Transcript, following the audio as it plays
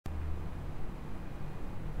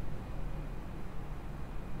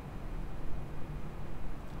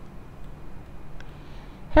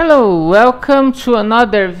Hello, welcome to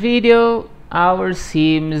another video. Our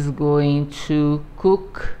sim is going to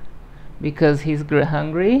cook because he's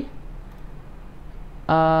hungry.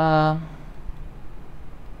 No,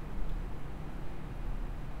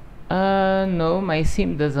 my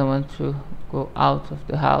sim doesn't want to go out of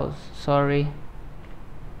the house. Sorry.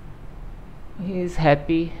 He's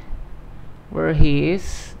happy where he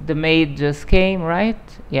is. The maid just came, right?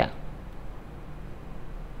 Yeah.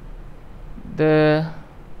 The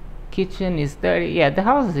kitchen is dirty. Yeah, the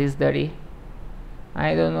house is dirty.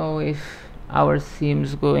 I don't know if our sim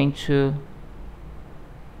is going to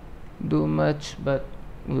do much, but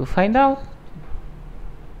we'll find out.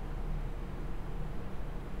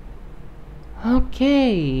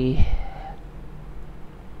 Okay.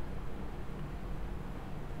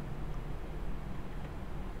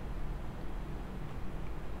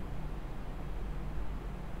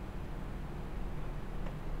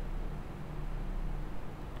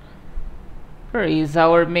 Where is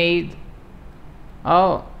our maid?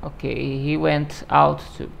 Oh, okay. He went out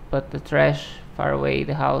to put the trash far away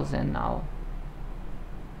the house, and now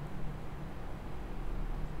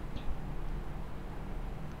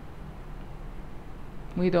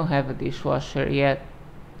we don't have a dishwasher yet.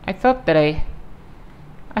 I thought that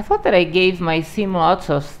I gave my sim lots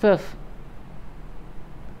of stuff.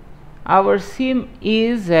 Our sim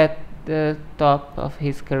is at the top of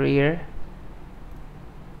his career.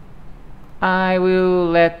 I will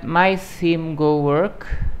let my sim go work,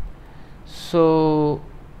 so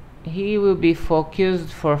he will be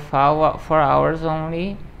focused for 4 hours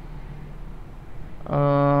only.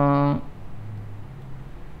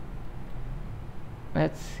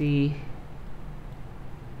 Let's see.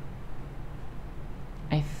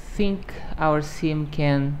 I think our sim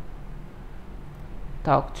can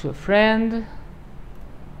talk to a friend.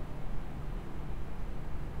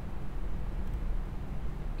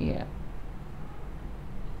 Yeah.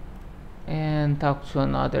 And talk to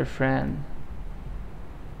another friend.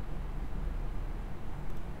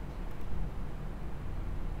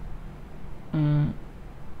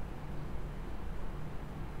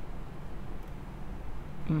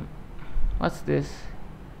 What's this?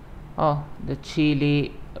 Oh, the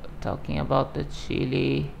chili. Talking about the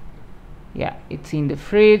chili. Yeah, it's in the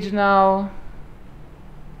fridge now.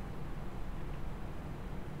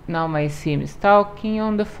 Now my sim is talking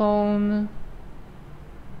on the phone.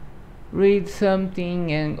 Read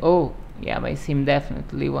something, and oh yeah, my sim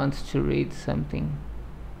definitely wants to read something.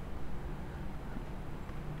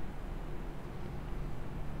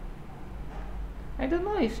 I don't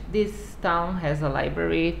know if this town has a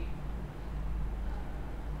library.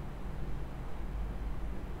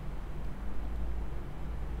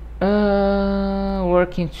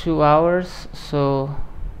 Working 2 hours, so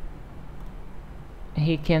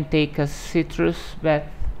he can take a citrus bath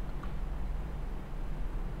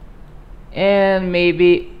and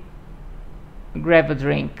maybe grab a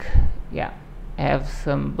drink. Yeah, have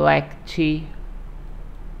some black tea.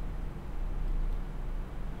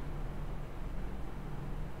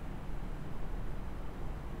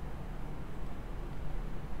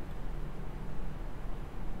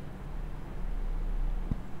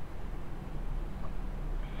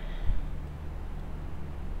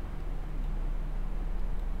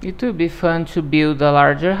 It would be fun to build a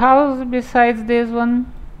larger house besides this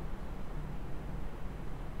one.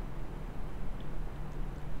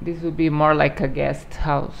 This would be more like a guest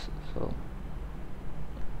house, so.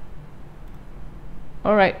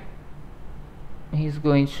 Alright. He's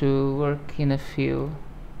going to work in a field.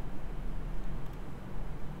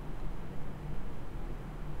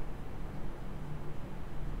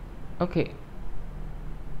 Okay.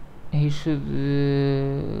 He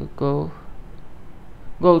should go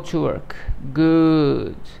to work.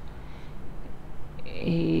 Good.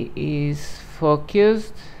 He is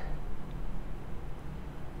focused.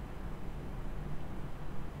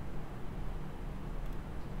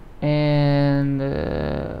 And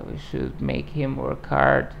we should make him work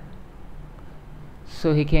hard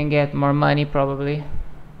so he can get more money, probably.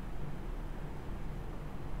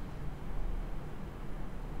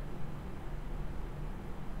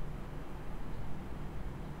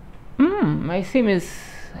 My sim is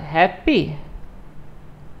happy.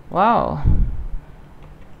 Wow.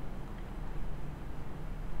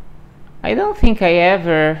 I don't think I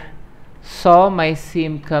ever saw my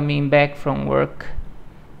sim coming back from work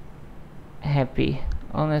happy,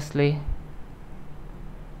 honestly.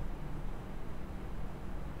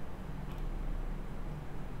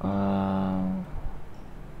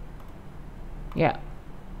 Yeah,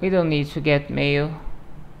 we don't need to get mail.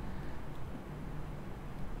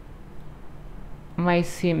 My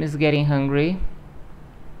sim is getting hungry.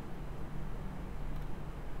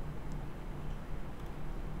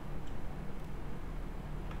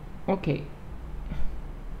 Okay.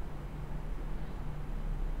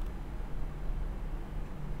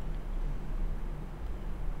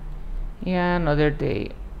 Yeah, another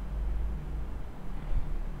day.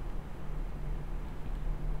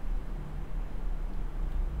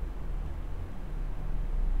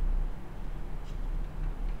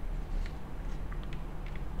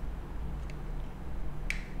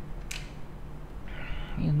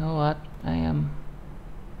 You know what? I am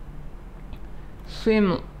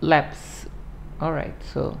swim laps. Alright,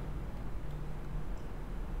 so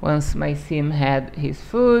once my sim had his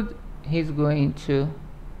food, he's going to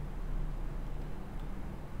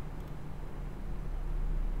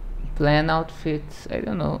plan outfits. I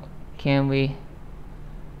don't know, can we?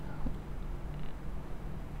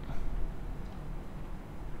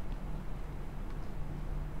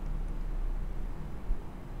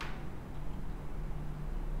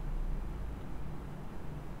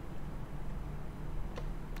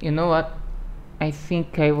 You know what? I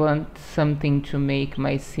think I want something to make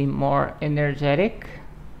my sim more energetic.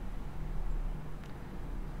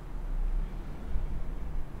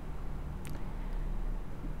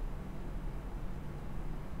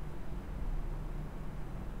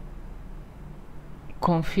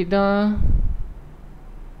 Confident,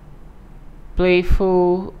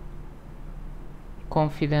 playful,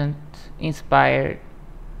 confident, inspired,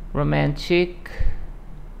 romantic,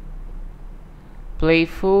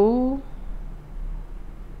 playful,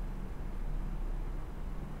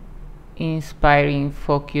 inspiring,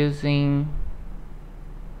 focusing,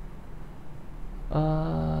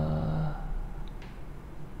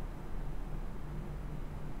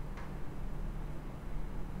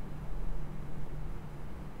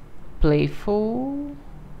 playful.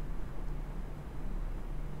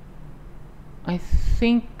 I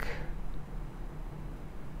think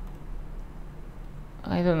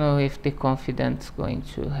I don't know if the confidence is going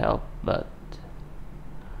to help, but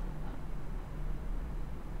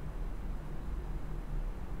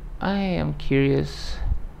I am curious.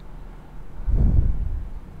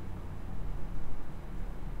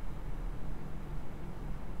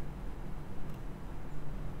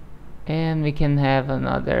 And we can have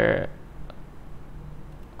another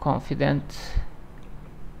confident.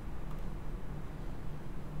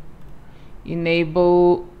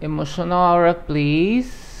 Enable emotional aura,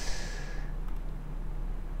 please.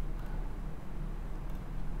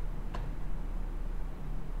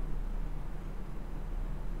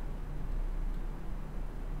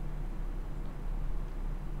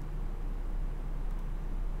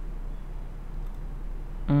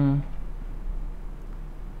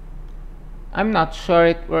 I'm not sure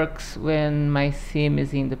it works when my sim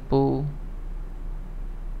is in the pool.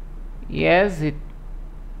 Yes, it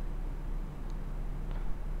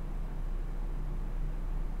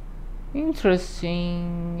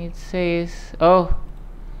interesting. It says, oh,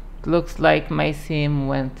 it looks like my sim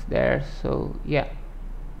went there, so yeah.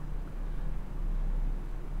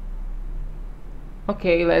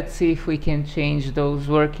 Okay, let's see if we can change those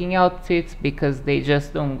working outfits, because they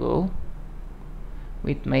just don't go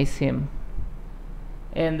with my sim.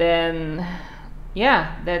 And then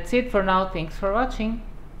yeah, that's it for now. Thanks for watching.